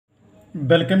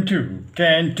Welcome to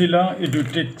Candela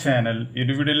EduTech channel. In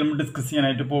this video, we will discuss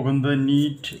the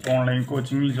NEET online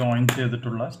coaching join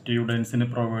students in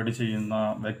provide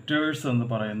vectors and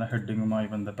the heading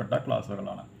class.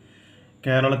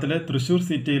 Kerala Thrissur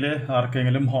city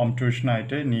home tuition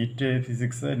NEET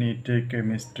physics, NEET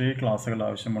chemistry class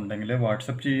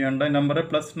WhatsApp number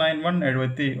 +91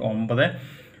 74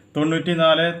 97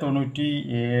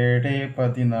 14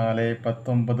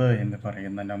 19 എന്ന്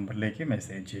പറയുന്ന നമ്പറിലേക്ക്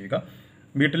message ചെയ്യുക.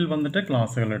 വീട്ടിൽ വന്നിട്ട്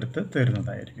ക്ലാസ്സുകൾ എടുത്ത്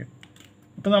തരുന്നതായിരിക്കും.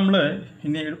 അപ്പോൾ നമ്മൾ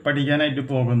ഇനി പഠിക്കാനായിട്ട്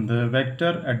പോകുന്നത്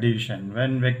vector addition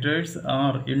when vectors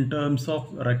are in terms of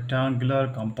rectangular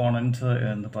components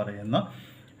എന്ന് പറയുന്ന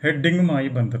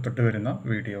ഹെഡിങ്ങുമായി ബന്ധപ്പെട്ട് വരുന്ന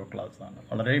വീഡിയോ ക്ലാസ് ആണ്.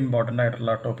 വളരെ ഇമ്പോർട്ടൻ്റ്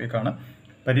ആയിട്ടുള്ള ടോപ്പിക്കാണ്.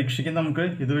 പരീക്ഷയ്ക്ക് നമുക്ക്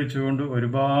ഇത് വെച്ചുകൊണ്ട്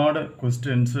ഒരുപാട്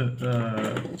ക്വസ്റ്റ്യൻസ്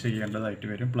ചെയ്യേണ്ടതായിട്ട്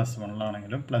വരും.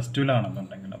 +1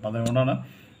 +2 അപ്പോൾ അതുകൊണ്ടാണ്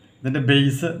ഇതിൻ്റെ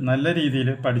ബേസ് നല്ല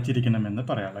രീതിയിൽ പഠിച്ചിരിക്കണമെന്ന്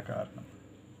പറയാനുള്ള കാരണം.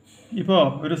 ഇപ്പോൾ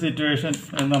ഒരു സിറ്റുവേഷൻ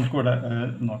നമുക്കിവിടെ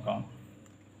നോക്കാം.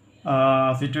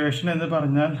 സിറ്റുവേഷൻ എന്ന്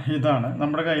പറഞ്ഞാൽ ഇതാണ്.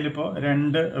 നമ്മുടെ കയ്യിലിപ്പോൾ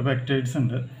 2 വെക്റ്റേഴ്സ്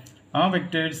ഉണ്ട്. ആ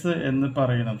വെക്റ്റേഴ്സ് എന്ന്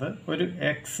പറയുന്നത് ഒരു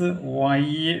XY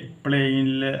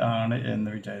പ്ലെയിനിൽ ആണ് എന്ന്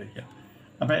വിചാരിക്കുക.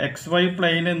 അപ്പോൾ XY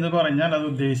പ്ലെയിൻ എന്ന് പറഞ്ഞാൽ അത്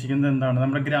ഉദ്ദേശിക്കുന്നത് എന്താണ്?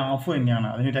 നമ്മുടെ ഗ്രാഫ് തന്നെയാണ്.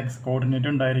 അതിനൊരു X കോർഡിനേറ്റ്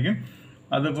ഉണ്ടായിരിക്കും,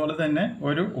 അതുപോലെ തന്നെ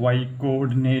ഒരു Y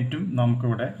കോർഡിനേറ്റും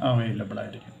നമുക്കിവിടെ അവൈലബിൾ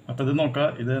ആയിരിക്കും. അപ്പോൾ ഇത് നോക്കുക,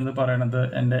 ഇത് എന്ന് പറയുന്നത്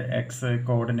എൻ്റെ X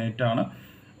കോർഡിനേറ്റ് ആണ്,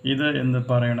 ഇത് എന്ന്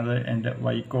പറയുന്നത് എൻ്റെ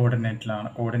Y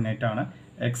കോർഡിനേറ്റാണ്.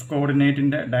 X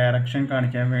കോർഡിനേറ്റിൻ്റെ ഡയറക്ഷൻ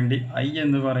കാണിക്കാൻ വേണ്ടി I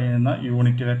എന്ന് പറയുന്ന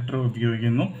യൂണിറ്റ് വെക്ടർ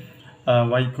ഉപയോഗിക്കുന്നു.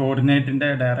 Y കോർഡിനേറ്റിൻ്റെ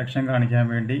ഡയറക്ഷൻ കാണിക്കാൻ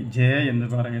വേണ്ടി J എന്ന്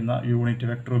പറയുന്ന യൂണിറ്റ്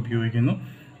വെക്ടർ ഉപയോഗിക്കുന്നു.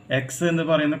 X എന്ന്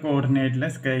പറയുന്ന കോർഡിനേറ്റിലെ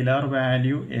സ്കെയിലാർ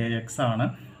വാല്യൂ AX ആണ്.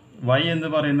 Y എന്ന്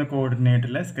പറയുന്ന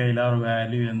കോർഡിനേറ്റിലെ സ്കെയിലാർ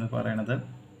വാല്യൂ എന്ന് പറയുന്നത്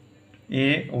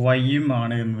AYയും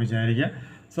ആണ് എന്ന് വിചാരിക്കുക.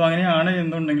 സോ അങ്ങനെയാണ്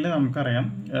എന്നുണ്ടെങ്കിൽ നമുക്കറിയാം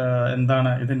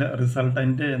എന്താണ് ഇതിൻ്റെ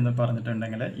റിസൾട്ടൻ്റ് എന്ന്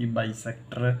പറഞ്ഞിട്ടുണ്ടെങ്കിൽ ഈ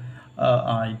ബൈസെക്ടർ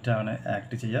ആയിട്ടാണ്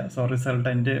ആക്ട് ചെയ്യുക. So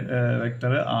resultant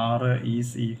vector R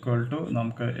is equal to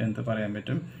നമുക്ക് എന്ത് പറയാൻ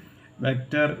പറ്റും?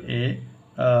 Vector A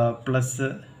plus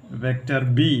vector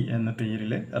B എന്ന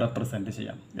പേരിൽ റെപ്രസെൻറ്റ്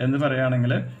ചെയ്യാം എന്ന്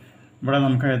പറയുകയാണെങ്കിൽ ഇവിടെ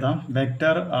നമുക്ക് എഴുതാം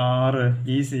vector R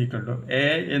is equal to A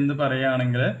എന്ന്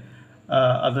പറയുകയാണെങ്കിൽ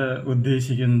അത്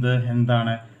ഉദ്ദേശിക്കുന്നത്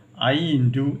എന്താണ്? I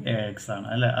ഇൻറ്റു AX ആണ്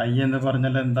അല്ലേ. I എന്ന്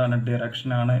പറഞ്ഞാൽ എന്താണ്?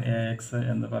 ഡിറക്ഷനാണ്. AX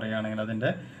എന്ന് പറയുകയാണെങ്കിൽ അതിൻ്റെ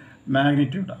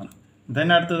മാഗ്നിറ്റ്യൂഡാണ്. ദെൻ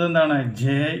അടുത്തത് എന്താണ്? J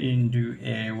ഇൻറ്റു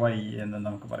AY എന്ന്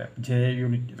നമുക്ക് പറയാം. J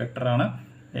യൂണിറ്റ് വെക്ടറാണ്,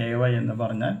 AY എന്ന്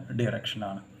പറഞ്ഞാൽ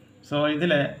ഡിറക്ഷനാണ്. സോ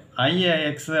ഇതിൽ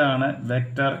IAX ആണ്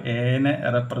വെക്ടർ എനെ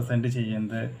റെപ്രസെൻറ്റ്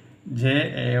ചെയ്യുന്നത്,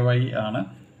 JAY ആണ്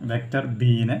വെക്ടർ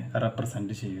ബിനെ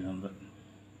റെപ്രസെൻറ്റ് ചെയ്യുന്നത്.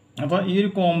 അപ്പോൾ ഈ ഒരു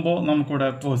കോംബോ നമുക്കിവിടെ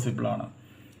പോസിബിളാണ്.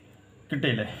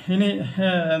 കിട്ടിയില്ലേ? ഇനി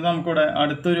നമുക്കിവിടെ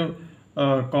അടുത്തൊരു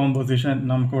കോമ്പോസിഷൻ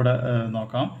നമുക്കിവിടെ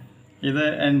നോക്കാം. ഇത്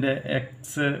എൻ്റെ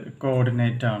X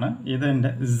കോർഡിനേറ്റ് ആണ്, ഇത് എൻ്റെ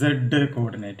Z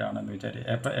കോർഡിനേറ്റ് ആണെന്ന്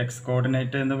വിചാരിക്കുക. അപ്പോൾ X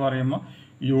കോർഡിനേറ്റ് എന്ന് പറയുമ്പോൾ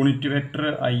യൂണിറ്റ് വെക്ടർ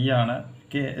I ആണ്.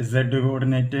 Z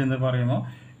കോർഡിനേറ്റ് എന്ന് പറയുമ്പോൾ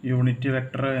യൂണിറ്റ്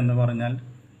വെക്ടർ എന്ന് പറഞ്ഞാൽ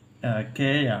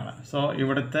K ആണ്. സോ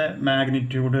ഇവിടുത്തെ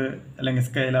മാഗ്നിറ്റ്യൂഡ് അല്ലെങ്കിൽ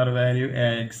സ്കെയിലാർ വാല്യൂ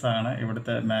AX ആണ്,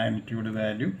 ഇവിടുത്തെ മാഗ്നിറ്റ്യൂഡ്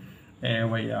വാല്യൂ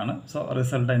AY ആണ്. സോ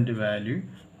റിസൾട്ടൻ്റ് വാല്യൂ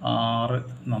R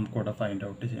നമുക്കിവിടെ ഫൈൻഡ്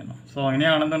ഔട്ട് ചെയ്യണം. സോ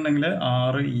അങ്ങനെയാണെന്നുണ്ടെങ്കിൽ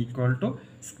R ഈക്വൽ ടു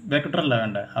വെക്ടറല്ല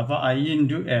വേണ്ടത്. അപ്പോൾ I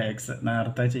ഇൻറ്റു AX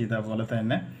നേരത്തെ ചെയ്ത പോലെ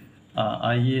തന്നെ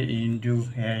I into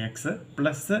AX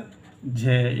plus J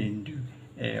into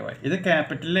AY. ഇത്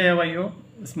ക്യാപിറ്റൽ AYയോ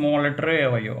സ്മോൾ ലെറ്റർ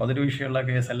AYയോ അതൊരു വിഷയമുള്ള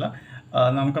കേസല്ല.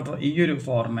 നമുക്കപ്പോൾ ഈ ഒരു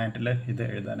ഫോർമാറ്റിൽ ഇത്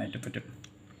എഴുതാനായിട്ട് പറ്റും.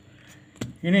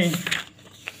 ഇനി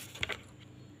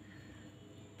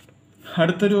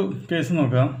അടുത്തൊരു കേസ്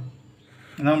നോക്കാം.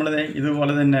 നമ്മളിത്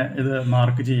ഇതുപോലെ തന്നെ ഇത്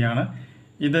മാർക്ക് ചെയ്യാണ്.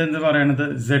 ഇത് എന്ന് പറയുന്നത്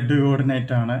Z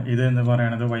കോർഡിനേറ്റ് ആണ്, ഇത് എന്ന്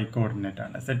പറയുന്നത് Y കോർഡിനേറ്റ്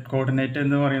ആണ്. Z കോർഡിനേറ്റ്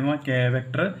എന്ന് പറയുമ്പോൾ K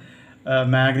വെക്ടർ,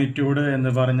 മാഗ്നിറ്റ്യൂഡ്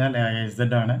എന്ന് പറഞ്ഞാൽ AZ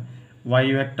ആണ്. Y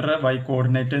വെക്ടർ Y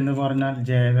കോർഡിനേറ്റ് എന്ന് പറഞ്ഞാൽ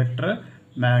J വെക്ടർ,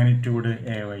 മാഗ്നിറ്റ്യൂഡ്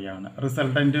AY ആണ്.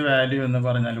 റിസൾട്ടൻ്റ് വാല്യൂ എന്ന്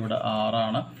പറഞ്ഞാൽ ഇവിടെ R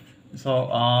ആണ്. സോ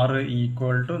R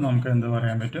ഈക്വൽ ടു നമുക്ക് എന്ത്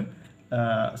പറയാൻ പറ്റും?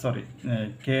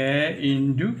 K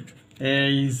into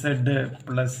AZ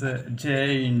plus J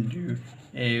into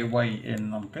AY എന്ന്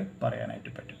നമുക്ക് പറയാനായിട്ട്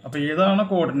പറ്റും. അപ്പോൾ ഏതാണ്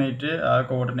കോർഡിനേറ്റ്, ആ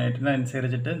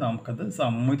കോർഡിനേറ്റിനനുസരിച്ചിട്ട് നമുക്കത്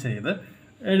സമ്മ് ചെയ്ത്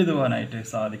എഴുതുവാനായിട്ട്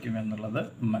സാധിക്കും എന്നുള്ളത്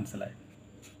മനസ്സിലായി.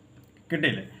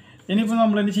 കിട്ടിയില്ലേ? ഇനിയിപ്പോൾ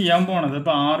നമ്മളിനി ചെയ്യാൻ പോണത്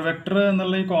ഇപ്പോൾ R വെക്ടർ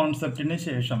എന്നുള്ള ഈ കോൺസെപ്റ്റിന്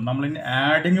ശേഷം നമ്മളിനി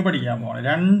ആഡിങ് പഠിക്കാൻ പോകണം.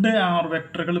 2 R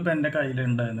വെക്ടറുകൾ ഇപ്പോൾ എൻ്റെ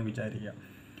കയ്യിലുണ്ട് എന്ന് വിചാരിക്കുക.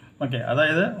 ഓക്കെ,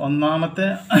 അതായത് ഒന്നാമത്തെ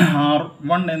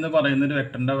R1 എന്ന് പറയുന്നൊരു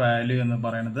വെക്ടറിൻ്റെ വാല്യൂ എന്ന്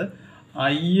പറയുന്നത്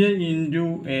I into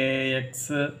AX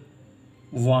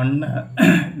 1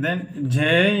 then J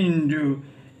into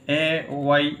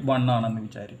AY 1 ആണെന്ന്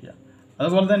വിചാരിക്കുക.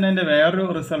 അതുപോലെ തന്നെ എൻ്റെ വേറൊരു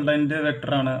റിസൾട്ടൻ്റ്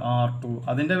വെക്ടറാണ് R2.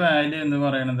 അതിൻ്റെ വാല്യൂ എന്ന്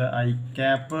പറയുന്നത് I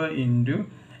cap into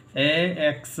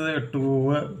AX2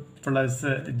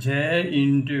 plus J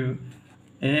into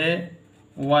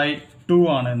AY2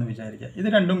 ആണ് എന്ന് വിചാരിക്കുക. ഇത്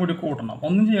രണ്ടും കൂടി കൂട്ടണം.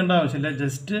 ഒന്നും ചെയ്യേണ്ട ആവശ്യമില്ല.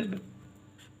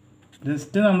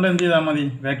 ജസ്റ്റ് നമ്മൾ എന്ത് ചെയ്താൽ മതി,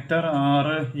 vector R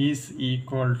is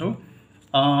equal to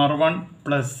R1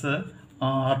 plus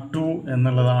R2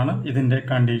 എന്നുള്ളതാണ് ഇതിൻ്റെ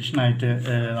കണ്ടീഷനായിട്ട്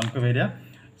നമുക്ക് വരിക.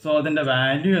 സോ അതിൻ്റെ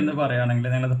വാല്യൂ എന്ന് പറയുകയാണെങ്കിൽ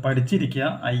നിങ്ങളത് പഠിച്ചിരിക്കുക.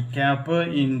 I cap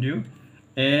into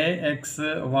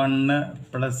AX1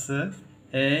 plus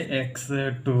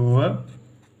AX2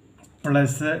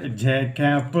 plus J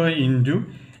cap into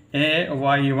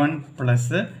AY1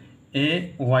 plus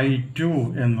AY2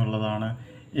 എന്നുള്ളതാണ്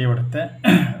ഇവിടുത്തെ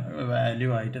വാല്യൂ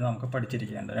ആയിട്ട് നമുക്ക്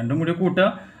പഠിച്ചിരിക്കേണ്ടത്. രണ്ടും കൂടി കൂട്ടുക,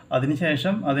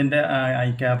 അതിനുശേഷം അതിൻ്റെ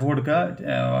I ക്യാപ്പ് കൊടുക്കുക,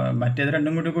 മറ്റേത്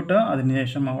രണ്ടും കൂടി കൂട്ടുക,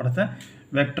 അതിനുശേഷം അവിടുത്തെ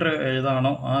വെക്ടർ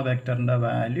ഏതാണോ ആ വെക്ടറിൻ്റെ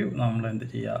വാല്യൂ നമ്മൾ എന്ത്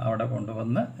ചെയ്യുക, അവിടെ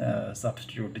കൊണ്ടുവന്ന്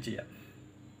സബ്സ്റ്റിറ്റ്യൂട്ട് ചെയ്യുക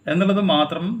എന്നുള്ളത്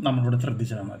മാത്രം നമ്മളിവിടെ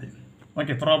ശ്രദ്ധിച്ചാൽ മതി.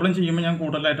 ഓക്കെ, പ്രോബ്ലം ചെയ്യുമ്പോൾ ഞാൻ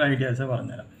കൂടുതലായിട്ട് ഐഡിയാസ്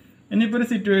പറഞ്ഞുതരാം. ഇനിയിപ്പോൾ ഒരു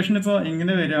സിറ്റുവേഷൻ ഇപ്പോൾ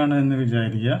ഇങ്ങനെ വരികയാണ് എന്ന്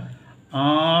വിചാരിക്കുക.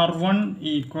 R1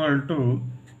 equal to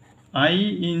I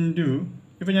into,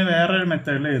 ഇപ്പോൾ ഞാൻ വേറൊരു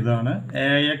മെത്തേഡിൽ എഴുതുകയാണ്,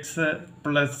 AX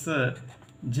plus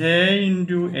J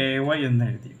into AY എന്ന്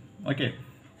എഴുതി. ഓക്കെ,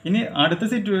 ഇനി അടുത്ത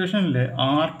സിറ്റുവേഷനിൽ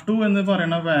R2 എന്ന്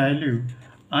പറയുന്ന value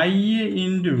I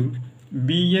into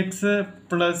BX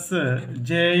plus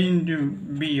J into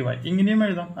BY ഇങ്ങനെയും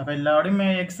എഴുതാം. അപ്പോൾ എല്ലാവരുടെയും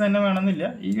AX തന്നെ വേണമെന്നില്ല,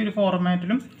 ഈ ഒരു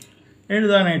ഫോർമാറ്റിലും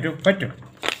എഴുതാനായിട്ട് പറ്റും.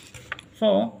 സോ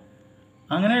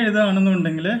അങ്ങനെ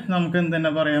എഴുതുകയാണെന്നുണ്ടെങ്കിൽ നമുക്ക്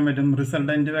എന്തെന്നെ പറയാൻ പറ്റും,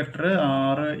 resultant vector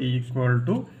R equal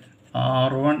to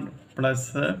R1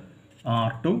 plus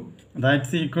R2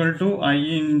 that's equal to I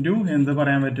into എന്ത്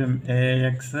പറയാൻ പറ്റും,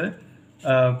 AX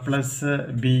plus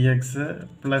BX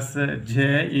plus J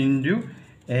into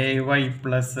AY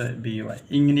plus BY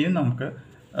ഇങ്ങനെയും നമുക്ക്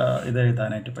ഇത്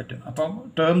എഴുതാനായിട്ട് പറ്റും. അപ്പം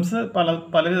ടേംസ്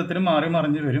പല വിധത്തിലും മാറി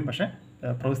മറിഞ്ഞ് വരും, പക്ഷേ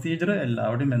പ്രൊസീജിയർ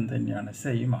എല്ലാവരുടെയും എന്ത് തന്നെയാണ്,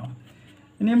 സെയിം ആണ്.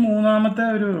 ഇനി മൂന്നാമത്തെ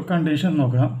ഒരു കണ്ടീഷൻ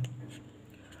നോക്കാം.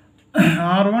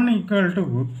 R1 equal to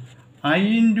I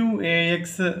into AX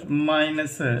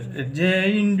minus J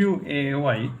into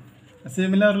AY.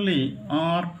 Similarly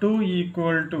R2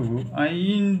 equal to I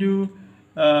into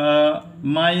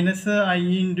minus I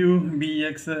into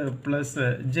BX plus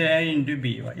J into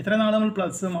BY. ഇത്ര നാൾ നമ്മൾ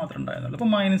പ്ലസ് മാത്രം ഉണ്ടായിരുന്നുള്ളൂ. അപ്പോൾ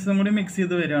മൈനസും കൂടി മിക്സ്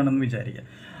ചെയ്ത് വരികയാണെന്ന് വിചാരിക്കുക.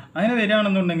 അങ്ങനെ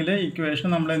വരികയാണെന്നുണ്ടെങ്കിൽ ഇക്വേഷൻ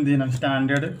നമ്മൾ എന്ത് ചെയ്യണം,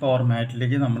 സ്റ്റാൻഡേർഡ്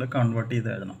ഫോർമാറ്റിലേക്ക് നമ്മൾ കൺവേർട്ട് ചെയ്ത്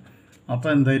എഴുതണം. അപ്പോൾ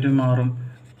എന്തായിട്ട് മാറും,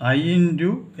 I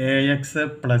into AX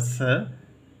plus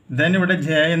then ഇവിടെ J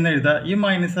എന്ന് എഴുതുക, ഈ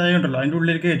മൈനസ് ആയി ഉണ്ടല്ലോ അതിൻ്റെ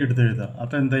ഉള്ളിലേക്ക് ഏറ്റെടുത്ത് എഴുതുക.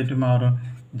 അപ്പോൾ എന്തായിട്ട് മാറും,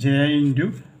 J ഇൻറ്റു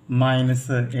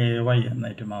മൈനസ് AY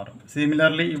എന്നായിട്ട് മാറും.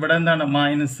 സിമിലർലി ഇവിടെ എന്താണ്,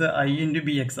 മൈനസ് I ഇൻറ്റു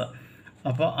BX.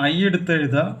 അപ്പോൾ I എടുത്ത്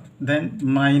എഴുതുക, then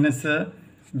minus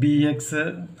BX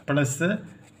plus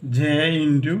J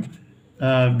into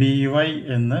BY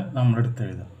എന്ന് നമ്മളെടുത്ത്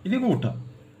എഴുതുക. ഇത് കൂട്ടുക.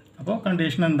 അപ്പോൾ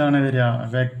കണ്ടീഷൻ എന്താണ് വരിക,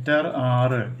 vector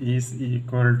R is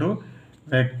equal to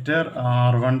vector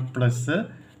R1 plus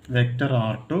vector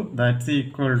R2 that's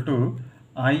equal to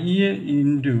I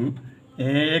into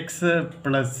AX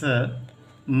plus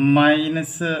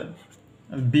minus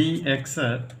BX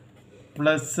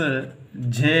plus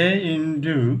J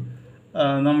into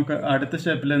നമുക്ക് അടുത്ത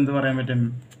സ്റ്റെപ്പിൽ എന്ത് പറയാൻ പറ്റും,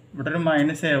 ഇവിടെ ഒരു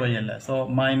മൈനസ് AY അല്ല, സോ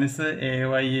മൈനസ്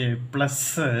AY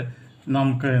പ്ലസ്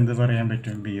നമുക്ക് എന്ത് പറയാൻ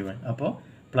പറ്റും, BY. അപ്പോൾ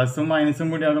പ്ലസും മൈനസും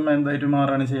കൂടി ആകുമ്പോൾ എന്തായിട്ട്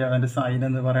മാറുകയാണ് ചെയ്യുക, അതിൻ്റെ സൈൻ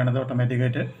എന്ന് പറയുന്നത്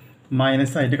ഓട്ടോമാറ്റിക്കായിട്ട്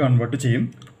മൈനസ് ആയിട്ട് കൺവേർട്ട് ചെയ്യും.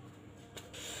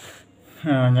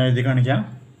 ഞാൻ എഴുതി കാണിക്കാം.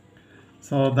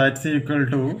 So that's equal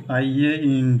to I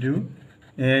into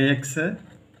AX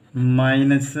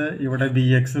minus ഇവിടെ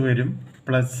BX വരും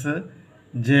plus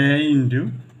J into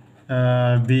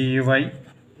BY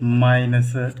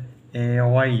minus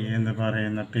AY എന്ന്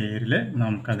പറയുന്ന പേരിൽ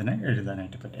നമുക്കതിനെ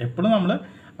എഴുതാനായിട്ട് പറ്റും. എപ്പോഴും നമ്മൾ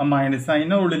ആ മൈനസ്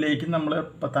സൈനിൻ്റെ ഉള്ളിലേക്ക് നമ്മൾ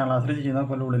 10ാം ക്ലാസ്സിൽ ചെയ്യുന്ന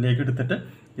പോലെ ഉള്ളിലേക്ക് എടുത്തിട്ട്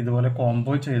ഇതുപോലെ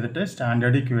കോംബോ ചെയ്തിട്ട്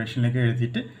സ്റ്റാൻഡേർഡ് ഇക്വേഷനിലേക്ക്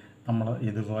എഴുതിയിട്ട് നമ്മൾ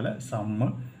ഇതുപോലെ സമ്മ്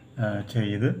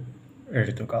ചെയ്ത്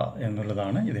എഴുതുക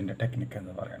എന്നുള്ളതാണ് ഇതിൻ്റെ ടെക്നിക്ക്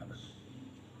എന്ന് പറയുന്നത്.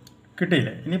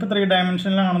 കിട്ടിയില്ലേ? ഇനിയിപ്പോൾ 3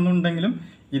 ഡയമെൻഷനിലാണെന്നുണ്ടെങ്കിലും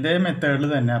ഇതേ മെത്തേഡിൽ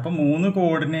തന്നെ. അപ്പോൾ 3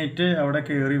 കോർഡിനേറ്റ് അവിടെ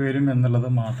കയറി വരും എന്നുള്ളത്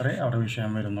മാത്രമേ അവിടെ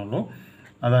വിഷയം വരുന്നുള്ളൂ.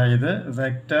 അതായത്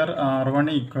vector R1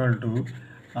 equal to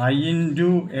I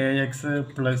into AX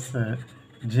plus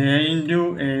J into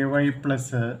AY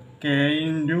plus K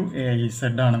into AZ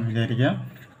ആണെന്ന് വിചാരിക്കാം.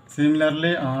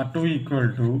 Similarly R2 equal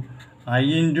to I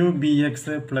into BX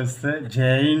plus J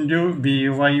into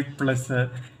BY plus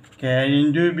K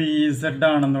into BZ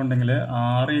ആണെന്നുണ്ടെങ്കിൽ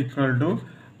R equal to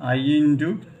I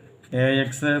into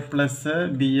AX plus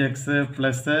BX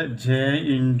plus J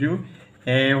into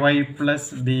AY plus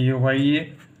BY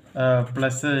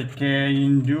plus K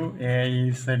into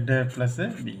AZ plus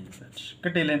BZ.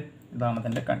 കിട്ടിയില്ലേ? ഇതാണ്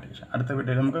അതിൻ്റെ condition. അടുത്ത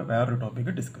വീഡിയോയിൽ നമുക്ക് വേറൊരു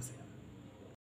topic discuss ചെയ്യാം.